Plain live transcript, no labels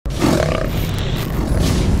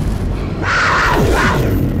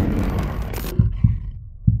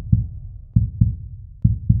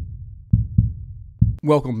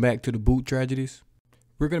Welcome back to the Boot Tragedies.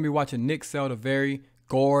 We're going to be watching Nick Saldiveri,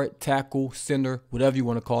 guard, tackle, center, whatever you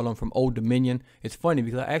want to call him, from Old Dominion. It's funny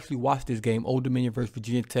because I actually watched this game, Old Dominion versus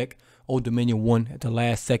Virginia Tech. Old Dominion won at the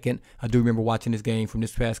last second. I do remember watching this game from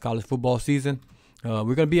this past college football season. We're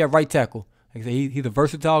going to be at right tackle. Like I said, he's a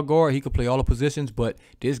versatile guard. He could play all the positions, but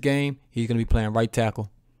this game, he's going to be playing right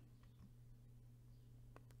tackle.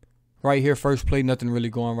 Right here, first play, nothing really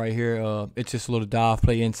going right here. It's just a little dive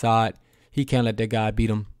play inside. He can't let that guy beat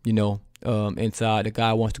him, inside. The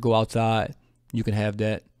guy wants to go outside. You can have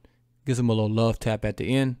that. Gives him a little love tap at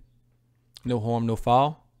the end. No harm, no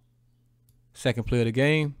foul. Second play of the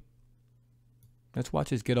game. Let's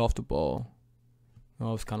watch this get off the ball.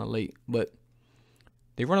 Oh, it's kind of late, but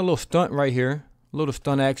they run a little stunt right here. A little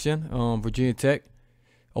stunt action. Virginia Tech.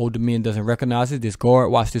 Old Dominion doesn't recognize it. This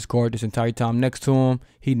guard, watch this guard this entire time next to him.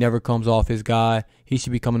 He never comes off his guy. He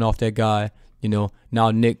should be coming off that guy.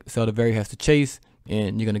 Now Nick Saldiveri has to chase,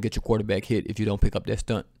 and you're going to get your quarterback hit if you don't pick up that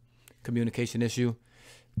stunt. Communication issue.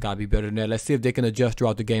 Got to be better than that. Let's see if they can adjust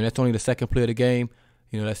throughout the game. That's only the second play of the game.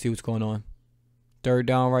 Let's see what's going on. Third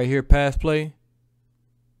down right here, pass play.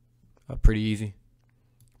 Pretty easy.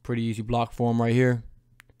 Pretty easy block for him right here.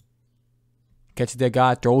 Catches that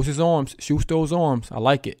guy, throws his arms, shoots those arms. I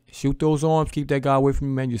like it. Shoot those arms. Keep that guy away from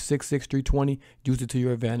you, man. You're 6'6", 320. Use it to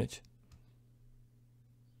your advantage.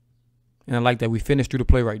 And I like that. We finished through the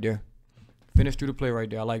play right there. Finished through the play right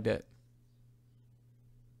there. I like that.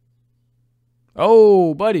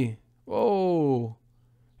 Oh, buddy. Whoa.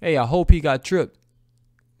 Hey, I hope he got tripped.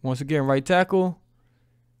 Once again, right tackle.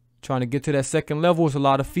 Trying to get to that second level. There's a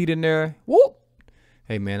lot of feet in there. Whoop.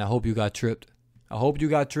 Hey, man, I hope you got tripped. I hope you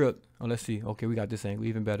got tripped. Oh, let's see. Okay, we got this angle.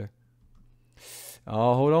 Even better.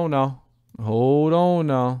 Oh, hold on now. Hold on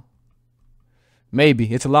now.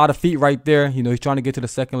 Maybe. It's a lot of feet right there. He's trying to get to the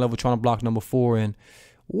second level, trying to block number 4, and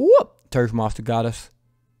whoop, Turf Monster got us.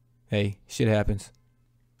 Hey, shit happens.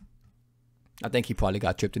 I think he probably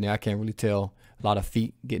got tripped in there. I can't really tell. A lot of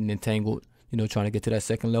feet getting entangled, trying to get to that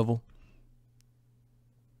second level.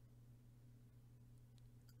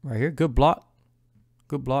 Right here, good block.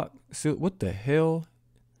 Good block. So, what the hell?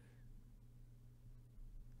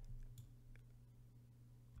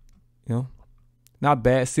 Not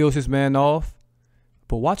bad. Seals his man off.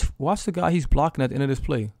 But watch the guy he's blocking at the end of this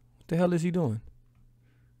play. What the hell is he doing?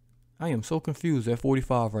 I am so confused at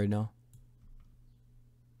 45 right now.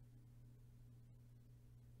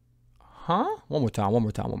 Huh? One more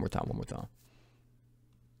time.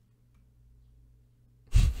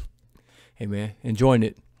 Hey, man. Enjoying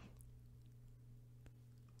it.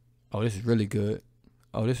 Oh, this is really good.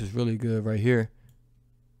 Oh, this is really good right here.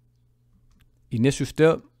 Initial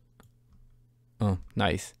step.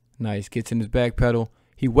 Nice. Nice. Gets in his back pedal.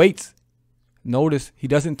 He waits. Notice he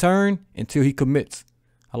doesn't turn until he commits.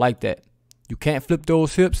 I like that. You can't flip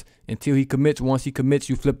those hips until he commits. Once he commits,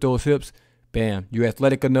 you flip those hips. Bam. You're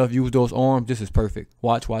athletic enough. Use those arms. This is perfect.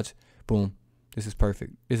 Watch. Boom. This is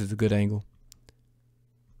perfect. This is a good angle.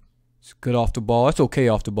 It's good off the ball. It's okay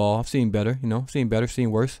off the ball. I've seen better. Seen better.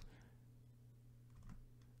 Seen worse.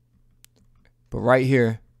 But right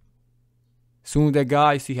here, soon as that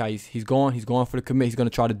guy, see how he's going for the commit. He's going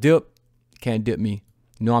to try to dip. Can't dip me.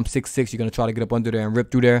 I'm 6'6". You're going to try to get up under there and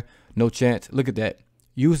rip through there. No chance. Look at that.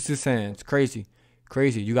 Use his hands. Crazy.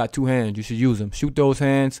 Crazy. You got 2 hands. You should use them. Shoot those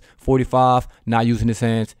hands. 45. Not using his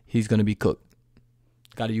hands. He's going to be cooked.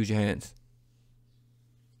 Got to use your hands.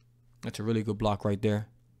 That's a really good block right there.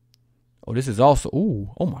 Oh, this is also.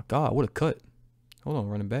 Ooh. Oh, my God. What a cut. Hold on,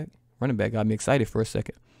 running back. Running back got me excited for a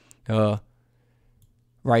second.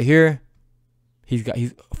 Right here. He's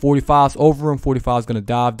 45's over him. 45's going to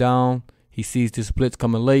dive down. He sees the splits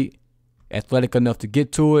coming late. Athletic enough to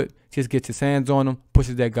get to it. Just gets his hands on him.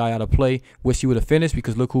 Pushes that guy out of play. Wish he would have finished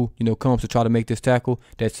because look who, comes to try to make this tackle.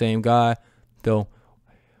 That same guy. So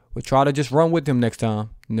we'll try to just run with him next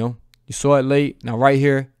time. You saw it late. Now right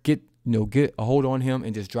here, get a hold on him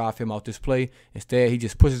and just drive him out this play. Instead, he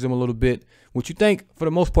just pushes him a little bit. What you think, for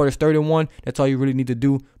the most part, is 3rd and 1. That's all you really need to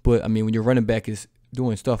do. But, when your running back is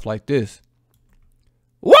doing stuff like this,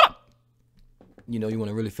 what? You want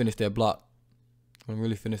to really finish that block.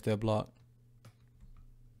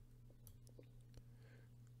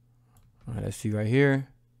 All right, let's see right here.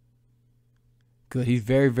 Good. He's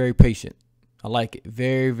very, very patient. I like it.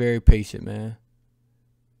 Very, very patient, man.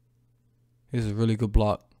 This is a really good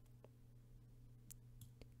block.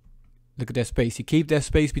 Look at that space. He keeps that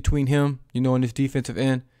space between him, in this defensive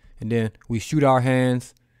end. And then we shoot our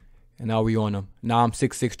hands. And now we on him. Now I'm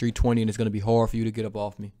 6'6", 320, and it's going to be hard for you to get up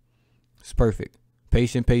off me. It's perfect.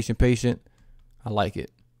 Patient. I like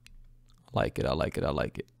it. I like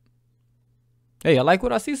it. Hey, I like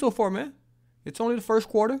what I see so far, man. It's only the first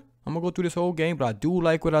quarter. I'm going to go through this whole game, but I do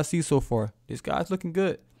like what I see so far. This guy's looking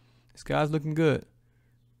good. This guy's looking good.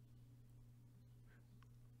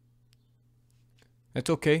 That's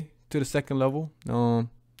okay. To the second level.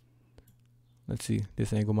 Let's see.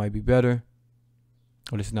 This angle might be better.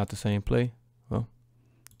 Oh, this is not the same play. Well,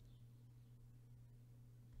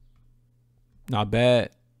 not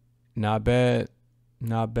bad. Not bad.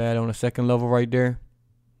 Not bad on the second level right there.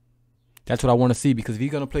 That's what I want to see, because if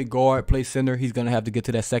he's going to play guard, play center, he's going to have to get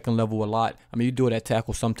to that second level a lot. I mean, you do it at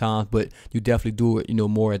tackle sometimes, but you definitely do it,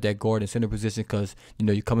 more at that guard and center position, because,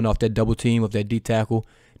 you're coming off that double team of that D tackle,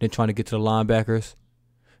 then trying to get to the linebackers.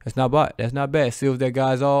 That's not bad. That's not bad. Seals that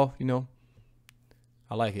guys off,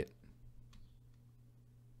 I like it.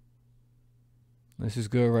 This is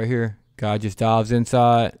good right here. Guy just dives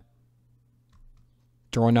inside.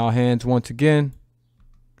 Throwing out hands once again.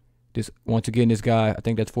 This guy, I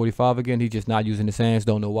think that's 45 again. He's just not using his hands.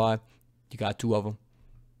 Don't know why. You got two of them.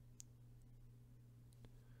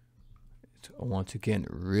 Once again,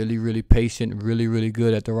 really, really patient. Really, really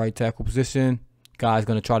good at the right tackle position. Guy's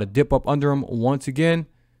going to try to dip up under him once again.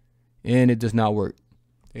 And it does not work.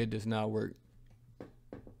 It does not work.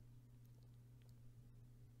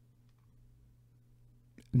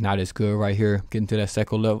 Not as good right here. Getting to that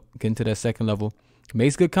second level.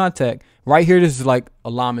 Makes good contact. Right here, this is like a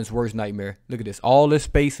lineman's worst nightmare. Look at this. All this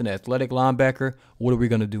space and athletic linebacker. What are we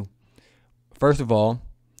going to do? First of all,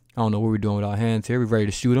 I don't know what we're doing with our hands here. We're ready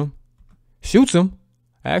to shoot him. Shoots him.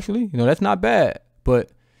 Actually, that's not bad.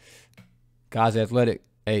 But guy's athletic.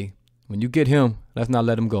 Hey, when you get him, let's not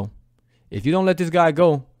let him go. If you don't let this guy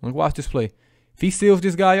go, watch this play. If he seals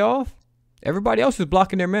this guy off, everybody else is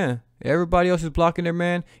blocking their man. Everybody else is blocking their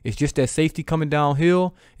man. It's just that safety coming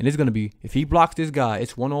downhill. And it's going to be, if he blocks this guy,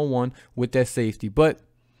 it's one-on-one with that safety. But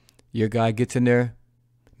your guy gets in there,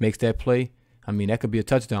 makes that play. I mean, that could be a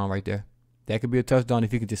touchdown right there. That could be a touchdown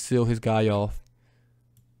if he can just seal his guy off.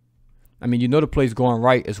 I mean, the play's going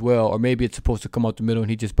right as well. Or maybe it's supposed to come out the middle and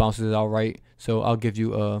he just bounces it out right. So I'll give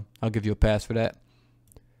you a pass for that.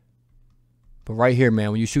 But right here,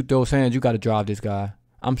 man, when you shoot those hands, you got to drive this guy.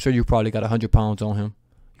 I'm sure you probably got 100 pounds on him.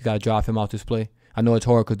 You got to drive him out this play. I know it's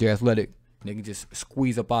hard because they're athletic. They can just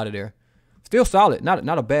squeeze up out of there. Still solid.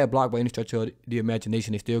 Not a bad block by any stretch of the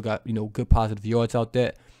imagination. They still got, good positive yards out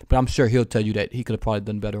there. But I'm sure he'll tell you that he could have probably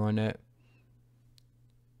done better on that.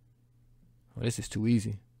 Oh, this is too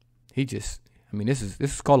easy. This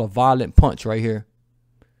is called a violent punch right here.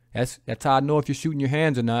 That's how I know if you're shooting your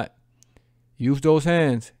hands or not. Use those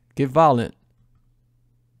hands. Get violent.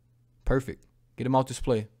 Perfect. Get him out this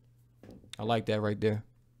play. I like that right there.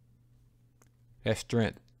 That's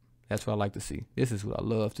strength. That's what I like to see. This is what I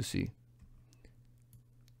love to see.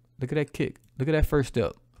 Look at that kick. Look at that first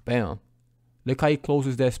step. Bam. Look how he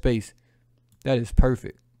closes that space. That is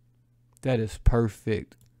perfect. That is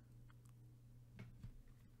perfect.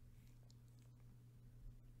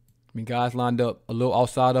 I mean, guys lined up a little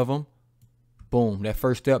outside of him. Boom. That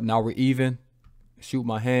first step. Now we're even. Shoot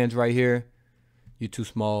my hands right here. You're too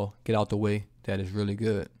small. Get out the way. That is really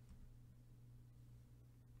good.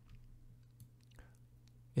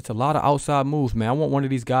 It's a lot of outside moves, man. I want one of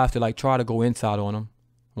these guys to try to go inside on him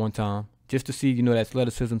one time. Just to see, that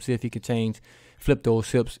athleticism, see if he can flip those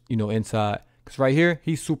hips, inside. Because right here,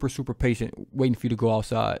 he's super, super patient, waiting for you to go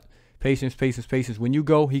outside. Patience, patience, patience. When you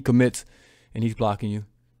go, he commits, and he's blocking you.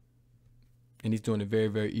 And he's doing it very,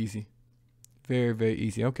 very easy. Very, very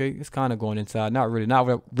easy. Okay, it's kind of going inside. Not really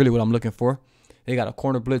what I'm looking for. They got a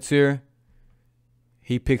corner blitz here.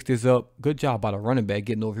 He picks this up. Good job by the running back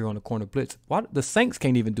getting over here on the corner blitz. Why the Saints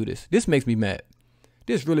can't even do this? This makes me mad.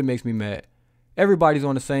 This really makes me mad. Everybody's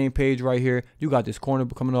on the same page right here. You got this corner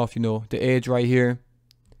coming off, the edge right here.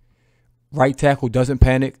 Right tackle doesn't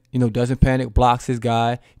panic, blocks his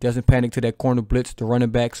guy, doesn't panic to that corner blitz. The running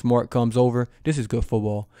back smart comes over. This is good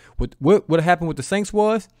football. What happened with the Saints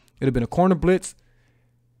was, it would have been a corner blitz.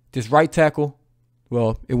 This right tackle,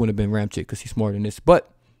 well, it wouldn't have been Ramchick because he's smarter than this, but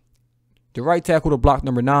the right tackle would have blocked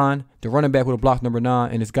number 9. The running back would have blocked number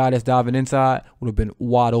 9. And this guy that's diving inside would have been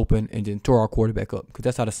wide open and then tore our quarterback up. Because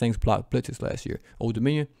that's how the Saints blocked blitzes last year. Old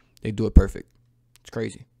Dominion, they do it perfect. It's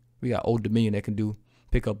crazy. We got Old Dominion that can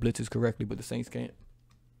pick up blitzes correctly, but the Saints can't.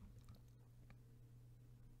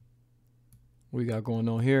 What we got going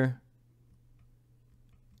on here?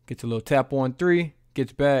 Gets a little tap on 3.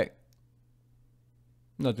 Gets back.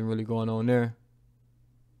 Nothing really going on there.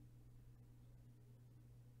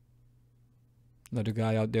 Another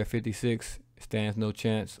guy out there, 56, stands no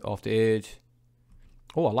chance off the edge.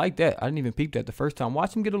 Oh, I like that. I didn't even peep that the first time.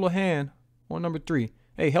 Watch him get a little hand on number 3.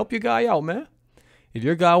 Hey, help your guy out, man. If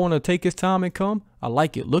your guy want to take his time and come, I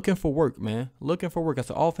like it. Looking for work, man. Looking for work. As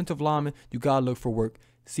an offensive lineman, you got to look for work.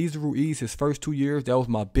 Cesar Ruiz, his first 2 years, that was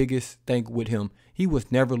my biggest thing with him. He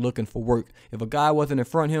was never looking for work. If a guy wasn't in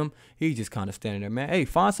front of him, he just kind of standing there, man. Hey,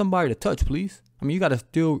 find somebody to touch, please. I mean, you got to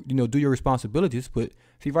still, do your responsibilities. But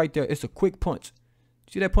see right there, it's a quick punch.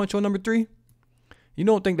 See that punch on number 3? You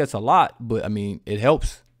don't think that's a lot, but, I mean, it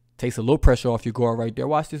helps. Takes a little pressure off your guard right there.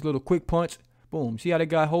 Watch this little quick punch. Boom. See how that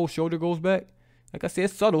guy's whole shoulder goes back? Like I said,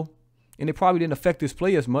 it's subtle. And it probably didn't affect his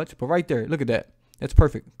play as much. But right there, look at that. That's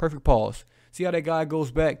perfect. Perfect pause. See how that guy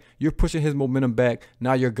goes back? You're pushing his momentum back.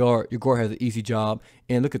 Now your guard has an easy job.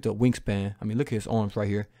 And look at the wingspan. I mean, look at his arms right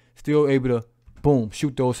here. Still able to, boom,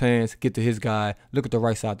 shoot those hands, get to his guy. Look at the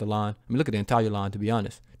right side of the line. I mean, look at the entire line, to be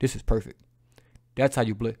honest. This is perfect. That's how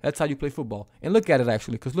you play. That's how you play football. And look at it,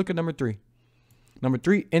 actually, because look at number 3. Number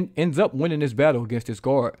 3 ends up winning this battle against this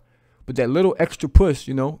guard. But that little extra push,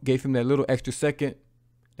 gave him that little extra second.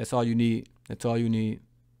 That's all you need. That's all you need.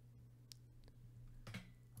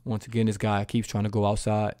 Once again, this guy keeps trying to go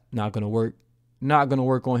outside. Not going to work. Not going to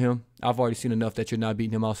work on him. I've already seen enough that you're not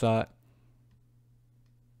beating him outside.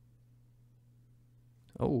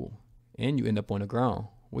 Oh, and you end up on the ground.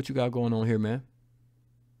 What you got going on here, man?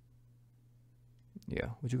 Yeah,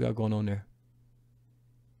 what you got going on there?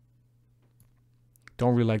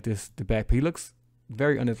 Don't really like this, the back. He looks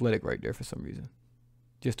very unathletic right there for some reason.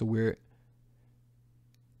 Just a weird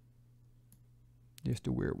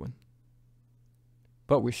one.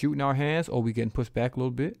 But we're shooting our hands, or we getting pushed back a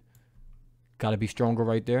little bit. Got to be stronger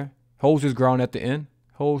right there. Holds his ground at the end.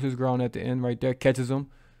 Holds his ground at the end right there. Catches him.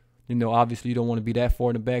 Obviously you don't want to be that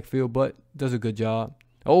far in the backfield, but does a good job.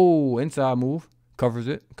 Oh, inside move. Covers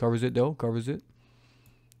it. Covers it, though. Covers it.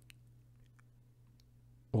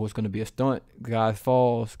 Oh, it's going to be a stunt. Guy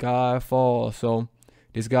falls. Guy falls. So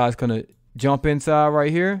this guy's going to jump inside right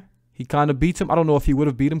here. He kind of beats him. I don't know if he would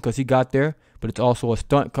have beat him because he got there, but it's also a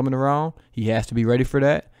stunt coming around. He has to be ready for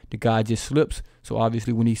that. The guy just slips. So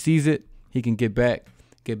obviously when he sees it, he can get back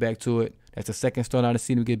to it. That's the second stunt I've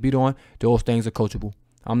seen him get beat on. Those things are coachable.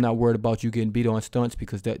 I'm not worried about you getting beat on stunts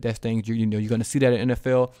because that's things you're going to see that in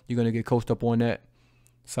NFL. You're going to get coached up on that.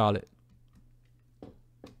 Solid.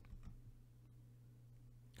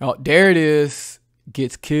 Oh, there it is.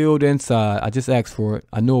 Gets killed inside. I just asked for it.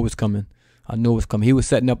 I knew it was coming. He was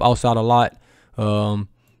setting up outside a lot. And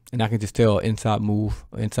I can just tell inside move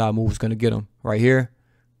is going to get him. Right here.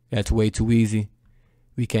 That's way too easy.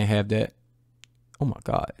 We can't have that. Oh, my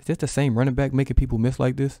God. Is this the same running back making people miss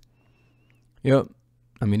like this? Yep.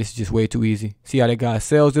 I mean, this is just way too easy. See how that guy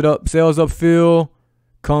sails upfield,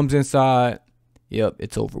 comes inside. Yep,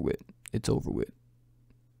 it's over with.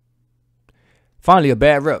 Finally, a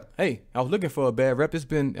bad rep. Hey, I was looking for a bad rep.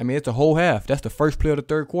 It's a whole half. That's the first play of the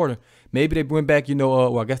third quarter. Maybe they went back,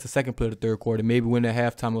 I guess the second play of the third quarter. Maybe when at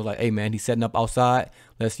halftime it was like, hey, man, he's setting up outside.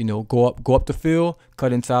 Let's, go up the field,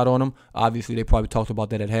 cut inside on him. Obviously, they probably talked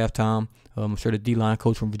about that at halftime. I'm sure the D-line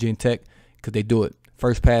coach from Virginia Tech, because they do it.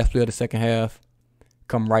 First pass play of the second half.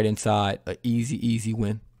 Come right inside. An easy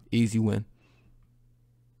win. Easy win.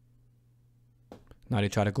 Now they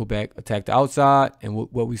try to go back, attack the outside. And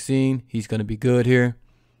what we've seen, he's going to be good here.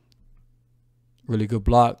 Really good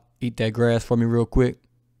block. Eat that grass for me real quick.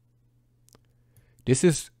 This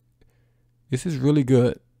is really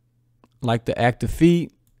good. Like the active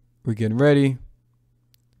feet. We're getting ready.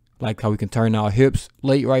 Like how we can turn our hips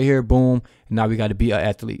late right here. Boom. And now we got to be an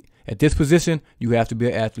athlete. At this position, you have to be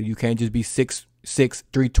an athlete. You can't just be 6'6",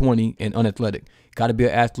 320 and unathletic. Got to be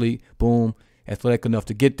an athlete. Boom. Athletic enough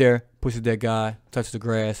to get there. Pushes that guy. Touches the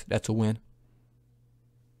grass. That's a win.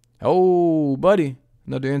 Oh, buddy.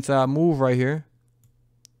 Another inside move right here.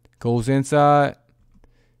 Goes inside.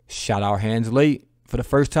 Shot our hands late. For the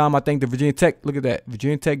first time, I think the Virginia Tech, look at that.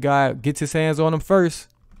 Virginia Tech guy gets his hands on him first.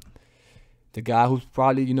 The guy who's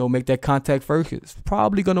probably, make that contact first is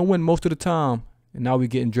probably going to win most of the time. And now we're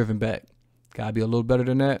getting driven back. Got to be a little better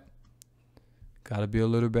than that.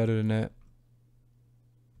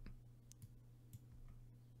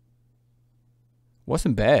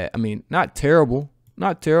 Wasn't bad. I mean, not terrible,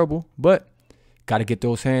 but got to get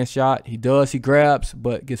those hands shot. He does. He grabs,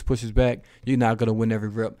 but gets pushes back. You're not going to win every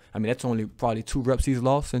rep. I mean, that's only probably 2 reps he's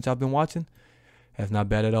lost since I've been watching. That's not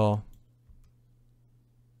bad at all.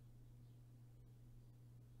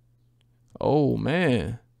 Oh,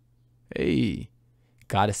 man. Hey,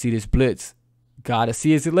 got to see this blitz. Got to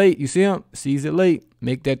see it late. You see him? Sees it late.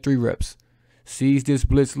 Make that 3 reps. Sees this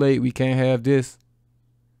blitz late. We can't have this.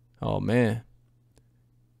 Oh, man.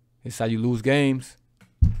 It's how you lose games.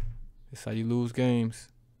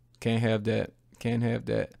 Can't have that.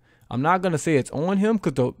 I'm not going to say it's on him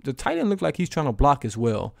because the tight end looks like he's trying to block as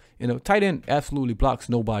well. And the tight end absolutely blocks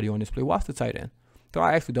nobody on this play. Watch the tight end. So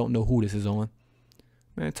I actually don't know who this is on.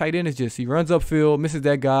 Man, tight end is just, he runs upfield, misses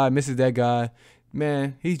that guy.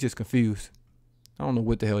 Man, he's just confused. I don't know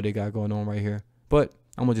what the hell they got going on right here. But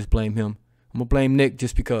I'm going to just blame him. I'm going to blame Nick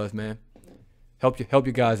just because, man. Help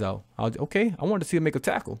you guys out. Okay, I wanted to see him make a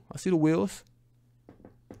tackle. I see the wheels.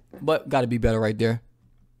 But got to be better right there.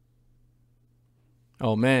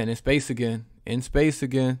 Oh, man, in space again. If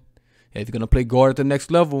you're going to play guard at the next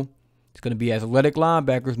level, it's going to be athletic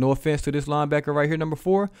linebackers. No offense to this linebacker right here, number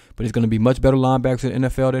 4. But it's going to be much better linebackers in the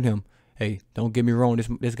NFL than him. Hey, don't get me wrong.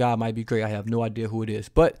 This guy might be great. I have no idea who it is.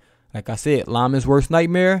 But like I said, lineman's worst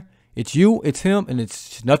nightmare. It's you, it's him, and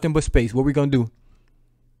it's nothing but space. What we going to do?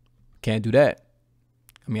 Can't do that.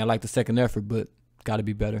 I mean, I like the second effort, but got to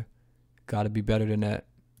be better. Got to be better than that.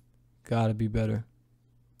 Got to be better.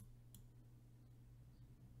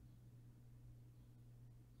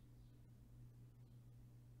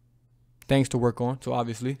 Things to work on. So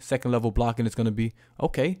obviously, second level blocking is going to be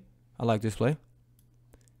okay. I like this play.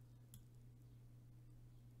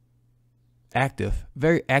 Active.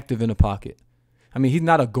 Very active in the pocket. I mean, he's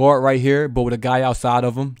not a guard right here, but with a guy outside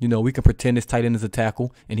of him, you know, we can pretend this tight end is a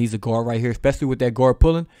tackle, and he's a guard right here, especially with that guard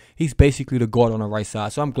pulling. He's basically the guard on the right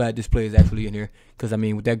side. So I'm glad this play is actually in here because, I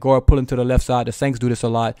mean, with that guard pulling to the left side, the Saints do this a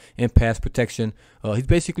lot in pass protection. He's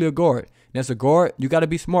basically a guard. And as a guard, you got to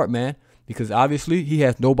be smart, man, because obviously he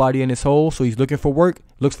has nobody in his hole, so he's looking for work,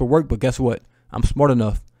 but guess what? I'm smart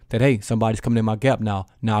enough that, hey, somebody's coming in my gap now.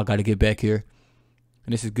 Now I got to get back here,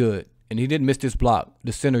 and this is good. And he didn't miss this block.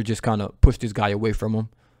 The center just kind of pushed this guy away from him.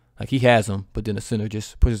 Like he has him, but then the center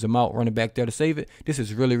just pushes him out, running back there to save it. This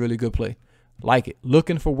is really, really good play. Like it.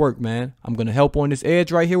 Looking for work, man. I'm going to help on this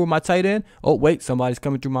edge right here with my tight end. Oh, wait, somebody's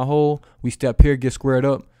coming through my hole. We step here, get squared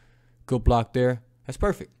up. Good block there. That's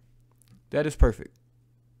perfect. That is perfect.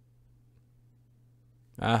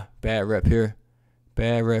 Bad rep here.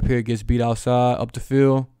 Bad rep here. Gets beat outside, up the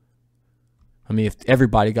field. I mean, if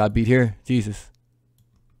everybody got beat here, Jesus.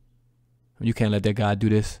 You can't let that guy do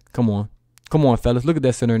this. Come on. Come on, fellas. Look at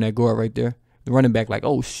that center and that guard right there. The running back like,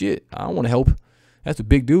 oh, shit. I don't want to help. That's a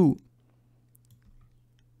big dude.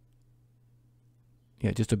 Yeah,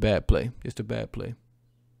 just a bad play. Just a bad play.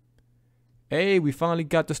 Hey, we finally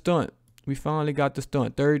got the stunt.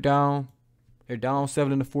 Third down. They're down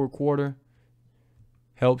 7 in the fourth quarter.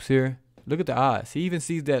 Helps here. Look at the eyes. He even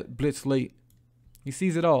sees that blitz late. He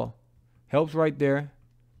sees it all. Helps right there.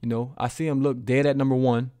 You know, I see him look dead at number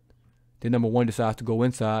 1. Then number 1 decides to go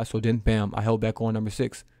inside. So then, bam, I held back on number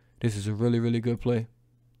 6. This is a really, really good play.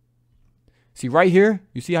 See, right here,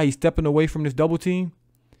 you see how he's stepping away from this double team?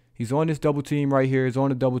 He's on this double team right here. He's on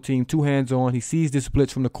the double team, 2 hands on. He sees this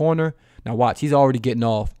blitz from the corner. Now watch, he's already getting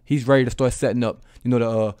off. He's ready to start setting up, you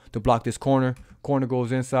know, to block this corner. Corner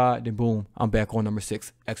goes inside, then boom, I'm back on number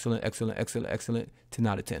 6. Excellent, excellent, excellent, excellent. 10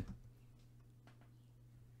 out of 10.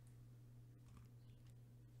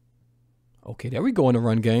 Okay, there we go in the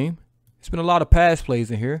run game. There's been a lot of pass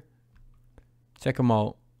plays in here. Check them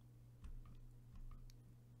out.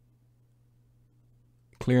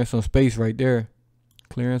 Clearing some space right there.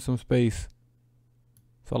 Clearing some space.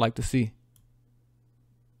 That's what I like to see.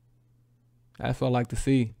 That's what I like to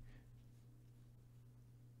see.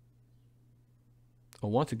 But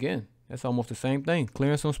once again, that's almost the same thing.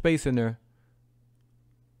 Clearing some space in there.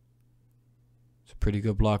 It's a pretty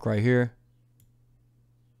good block right here.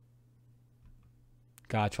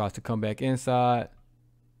 Guy tries to come back inside.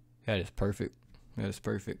 That is perfect. That is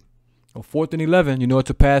perfect. On 4th and 11, you know it's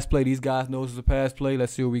a pass play. These guys know it's a pass play.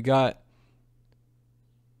 Let's see what we got.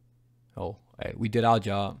 Oh, hey, we did our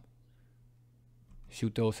job.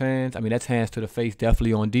 Shoot those hands. I mean, that's hands to the face,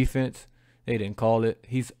 definitely on defense. They didn't call it.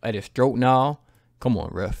 He's at his throat now. Come on,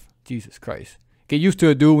 ref. Jesus Christ. Get used to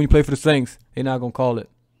it, dude, when you play for the Saints. They're not going to call it.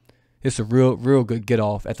 It's a real good get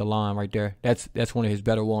off at the line right there. That's one of his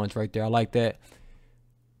better ones right there. I like that.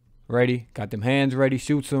 Ready. Got them hands ready.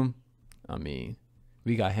 Shoots them. I mean,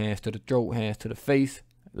 we got hands to the throat, hands to the face.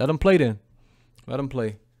 Let them play then. Let them play.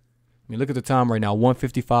 I mean, look at the time right now.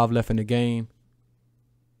 1:55 left in the game.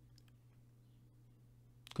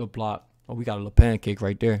 Good block. Oh, we got a little pancake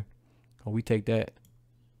right there. Oh, we take that.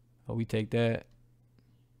 Oh, we take that.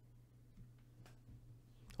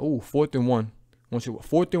 Oh, 4th and 1.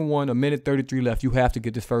 4th and 1, 1:33 left. You have to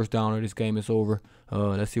get this first down or this game is over.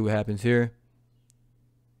 Let's see what happens here.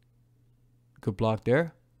 Good block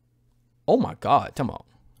there. Oh my God! Come on,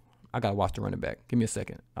 I gotta watch the running back. Give me a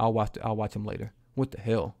second. I'll watch him later. What the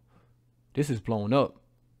hell? This is blown up.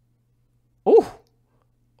 Oh,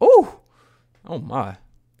 oh, oh my!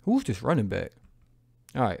 Who's this running back?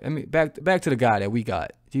 All right, let me back to the guy that we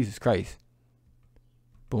got. Jesus Christ.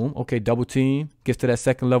 Boom. Okay, double team. Gets to that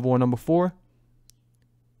second level on number 4.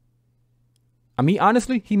 I mean,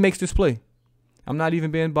 honestly, he makes this play. I'm not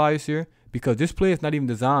even being biased here because this play is not even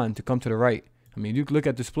designed to come to the right. I mean, you can look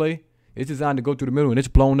at this play. It's designed to go through the middle, and it's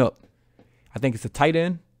blown up. I think it's a tight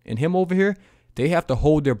end and him over here. They have to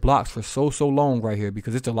hold their blocks for so long right here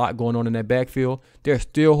because it's a lot going on in that backfield. They're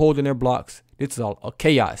still holding their blocks. It's a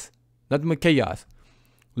chaos. Nothing but chaos.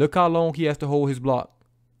 Look how long he has to hold his block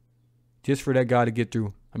just for that guy to get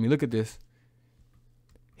through. I mean, look at this.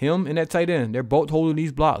 Him and that tight end, they're both holding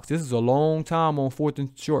these blocks. This is a long time on 4th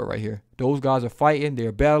and short right here. Those guys are fighting.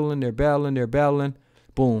 They're battling.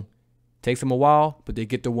 Boom. Takes them a while, but they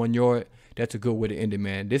get the 1 yard. That's a good way to end it,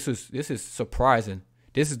 man. This is surprising.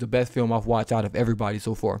 This is the best film I've watched out of everybody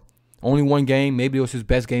so far. Only one game. Maybe it was his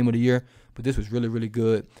best game of the year, but this was really, really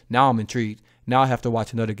good. Now I'm intrigued. Now I have to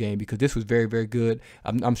watch another game because this was very, very good.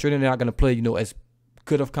 I'm sure they're not going to play, as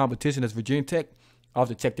good of competition as Virginia Tech. I'll have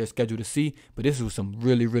to check their schedule to see, but this was some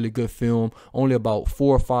really, really good film. Only about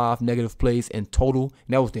 4 or 5 negative plays in total,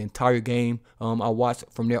 and that was the entire game I watched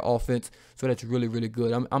from their offense. So that's really, really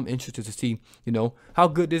good. I'm interested to see, how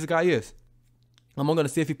good this guy is. I'm going to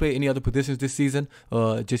see if he played any other positions this season.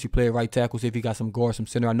 Just he played right tackle, see if he got some guard, some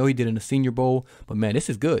center. I know he did in the Senior Bowl, but man, this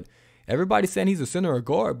is good. Everybody's saying he's a center or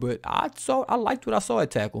guard, but I liked what I saw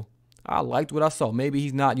at tackle. I liked what I saw. Maybe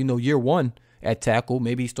he's not, year one at tackle.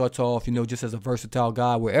 Maybe he starts off, just as a versatile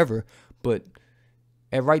guy wherever. But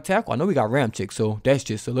at right tackle, I know we got Ramchick, so that's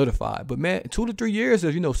just solidified. But man, 2 to 3 years,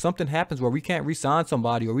 if something happens where we can't re-sign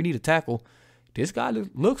somebody or we need a tackle, this guy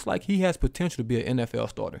looks like he has potential to be an NFL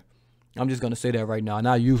starter. I'm just going to say that right now. And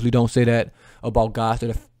I usually don't say that about guys that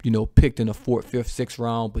are, picked in the 4th, 5th, 6th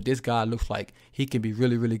round. But this guy looks like he can be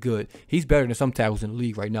really, really good. He's better than some tackles in the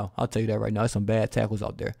league right now. I'll tell you that right now. There's some bad tackles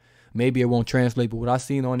out there. Maybe it won't translate, but what I've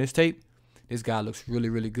seen on this tape, this guy looks really,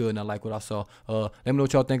 really good, and I like what I saw. Let me know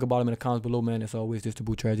what y'all think about him in the comments below, man. As always, this is the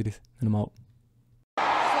Boo Tragedies, and I'm out.